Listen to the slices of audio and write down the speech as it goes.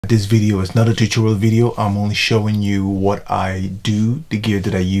This video is not a tutorial video. I'm only showing you what I do, the gear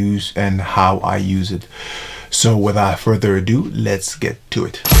that I use, and how I use it. So without further ado, let's get to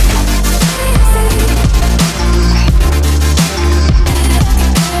it.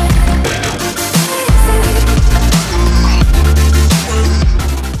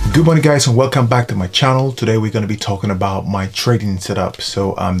 Good morning guys, and welcome back to my channel. Today we're going to be talking about my trading setup.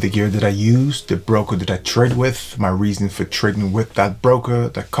 So the gear that I use, the broker that I trade with, my reason for trading with that broker,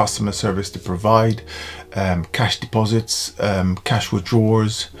 the customer service to provide, cash deposits, cash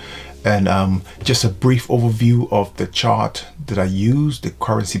withdrawals, and just a brief overview of the chart that I use, the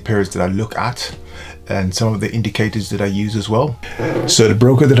currency pairs that I look at, and some of the indicators that I use as well. So the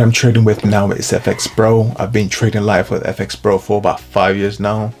broker that I'm trading with now is FX Pro. I've been trading live with FX Pro for about 5 years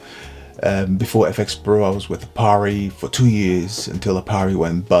now. Before FX Pro, I was with Apari for 2 years until Apari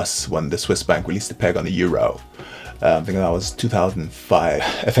went bust when the Swiss bank released the peg on the euro. I think that was 2005.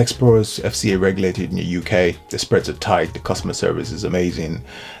 FX Pro is FCA regulated in the UK. The spreads are tight. The customer service is amazing.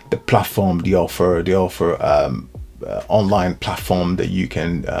 The platform, they offer online platform that you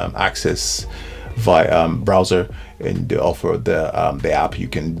can access via browser, and they offer the app you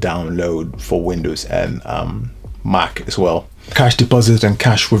can download for Windows and Mac as well. Cash deposits and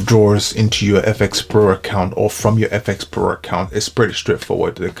cash withdrawals into your FX Pro account or from your FX Pro account is pretty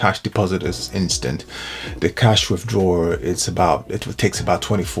straightforward. The cash deposit is instant. The cash withdrawal, it takes about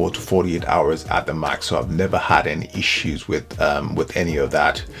 24 to 48 hours at the max. So I've never had any issues with any of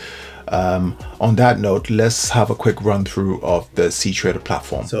that. On that note, let's have a quick run through of the CTrader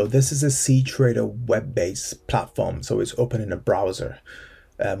platform. So this is a CTrader web-based platform. So it's open in a browser.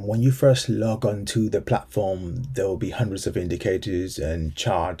 When you first log on to the platform, there will be hundreds of indicators and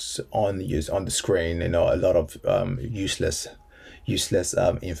charts on the screen. A lot of useless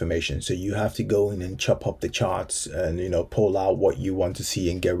information. So you have to go in and chop up the charts and pull out what you want to see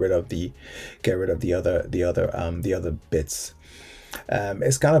and get rid of the other bits.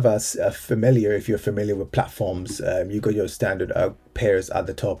 It's kind of a familiar, if you're familiar with platforms. You got your standard pairs at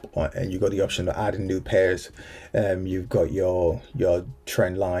the top, and you got the option of adding new pairs. You've got your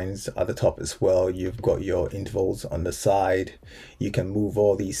trend lines at the top as well. You've got your intervals on the side. You can move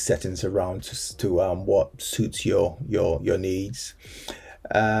all these settings around to what suits your needs.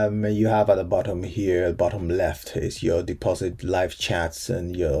 You have at the bottom here, bottom left, is your deposit, live chats,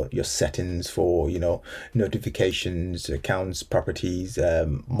 and your settings for notifications, accounts, properties,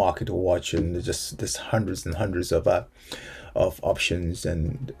 market watch, and there's hundreds and hundreds of options.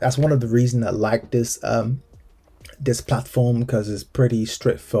 And that's one of the reasons I like this platform, because it's pretty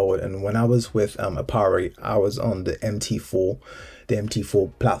straightforward. And when I was with Apari, I was on the MT4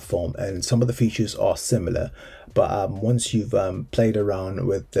 platform, and some of the features are similar, but once you've played around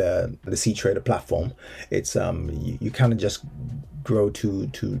with the CTrader platform, it's you kind of just grow to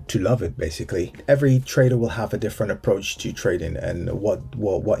love it. Basically, every trader will have a different approach to trading, and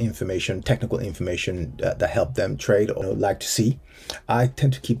what information, technical information that help them trade or like to see. I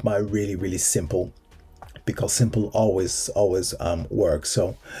tend to keep mine really simple, because simple always works.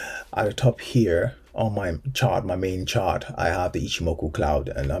 So at the top here on my chart, my main chart, I have the Ichimoku cloud,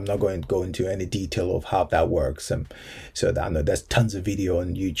 and I'm not going to go into any detail of how that works. So I know there's tons of video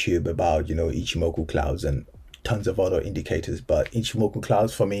on YouTube about Ichimoku clouds and tons of other indicators, but Ichimoku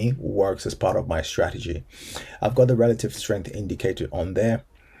clouds for me works as part of my strategy. I've got the relative strength indicator on there.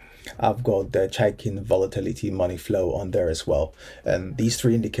 I've got the Chaikin volatility money flow on there as well, and these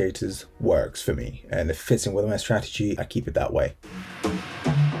three indicators works for me, and it fits in with my strategy. I keep it that way.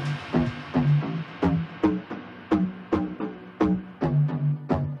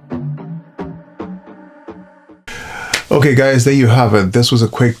 Okay guys, there you have it. This was a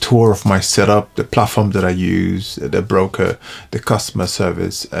quick tour of my setup, the platform that I use, the broker, the customer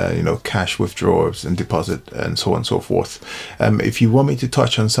service, cash withdrawals and deposit, and so on and so forth. If you want me to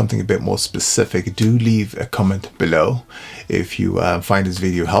touch on something a bit more specific, do leave a comment below. If you find this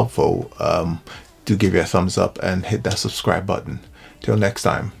video helpful, do give it a thumbs up and hit that subscribe button. Till next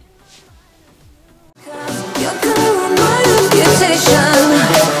time.